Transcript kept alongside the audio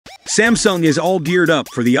Samsung is all geared up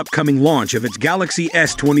for the upcoming launch of its Galaxy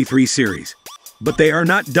S23 series. But they are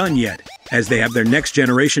not done yet, as they have their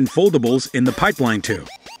next-generation foldables in the pipeline too.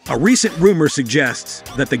 A recent rumor suggests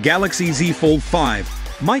that the Galaxy Z Fold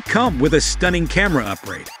 5 might come with a stunning camera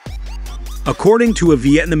upgrade. According to a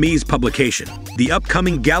Vietnamese publication, the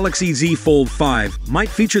upcoming Galaxy Z Fold 5 might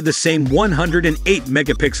feature the same 108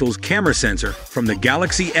 megapixels camera sensor from the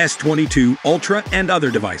Galaxy S22 Ultra and other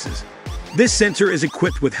devices. This sensor is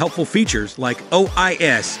equipped with helpful features like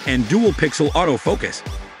OIS and dual-pixel autofocus.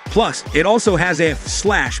 Plus, it also has a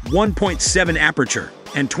f/1.7 aperture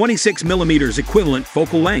and 26mm equivalent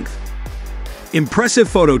focal length. Impressive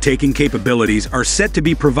photo-taking capabilities are set to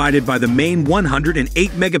be provided by the main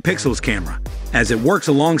 108 megapixels camera, as it works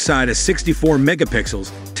alongside a 64 megapixels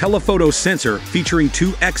telephoto sensor featuring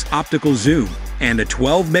 2x optical zoom and a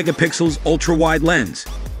 12 megapixels ultra-wide lens.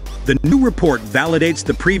 The new report validates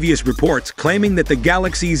the previous reports claiming that the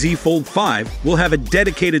Galaxy Z Fold 5 will have a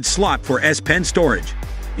dedicated slot for S Pen storage.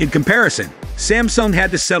 In comparison, Samsung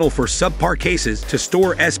had to settle for subpar cases to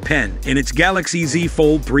store S Pen in its Galaxy Z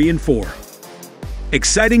Fold 3 and 4.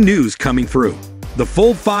 Exciting news coming through. The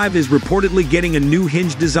Fold 5 is reportedly getting a new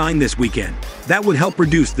hinge design this weekend that would help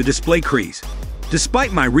reduce the display crease.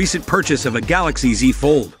 Despite my recent purchase of a Galaxy Z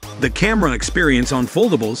Fold, the camera experience on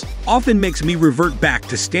foldables often makes me revert back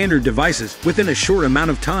to standard devices within a short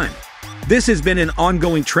amount of time. This has been an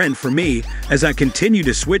ongoing trend for me as I continue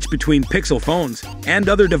to switch between Pixel phones and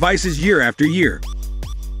other devices year after year.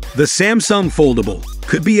 The Samsung Foldable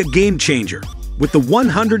could be a game changer with the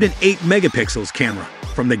 108 megapixels camera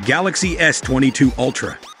from the Galaxy S22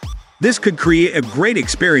 Ultra. This could create a great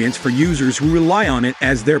experience for users who rely on it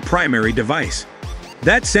as their primary device.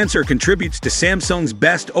 That sensor contributes to Samsung's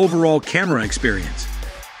best overall camera experience,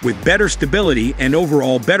 with better stability and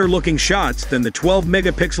overall better-looking shots than the 12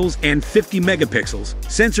 megapixels and 50 megapixels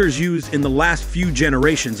sensors used in the last few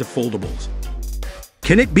generations of foldables.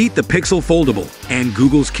 Can it beat the Pixel Foldable and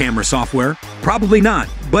Google's camera software? Probably not,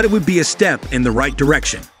 but it would be a step in the right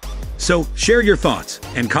direction. So share your thoughts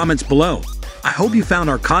and comments below. I hope you found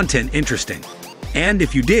our content interesting. And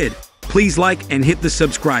if you did, please like and hit the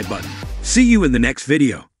subscribe button. See you in the next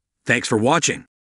video. Thanks for watching.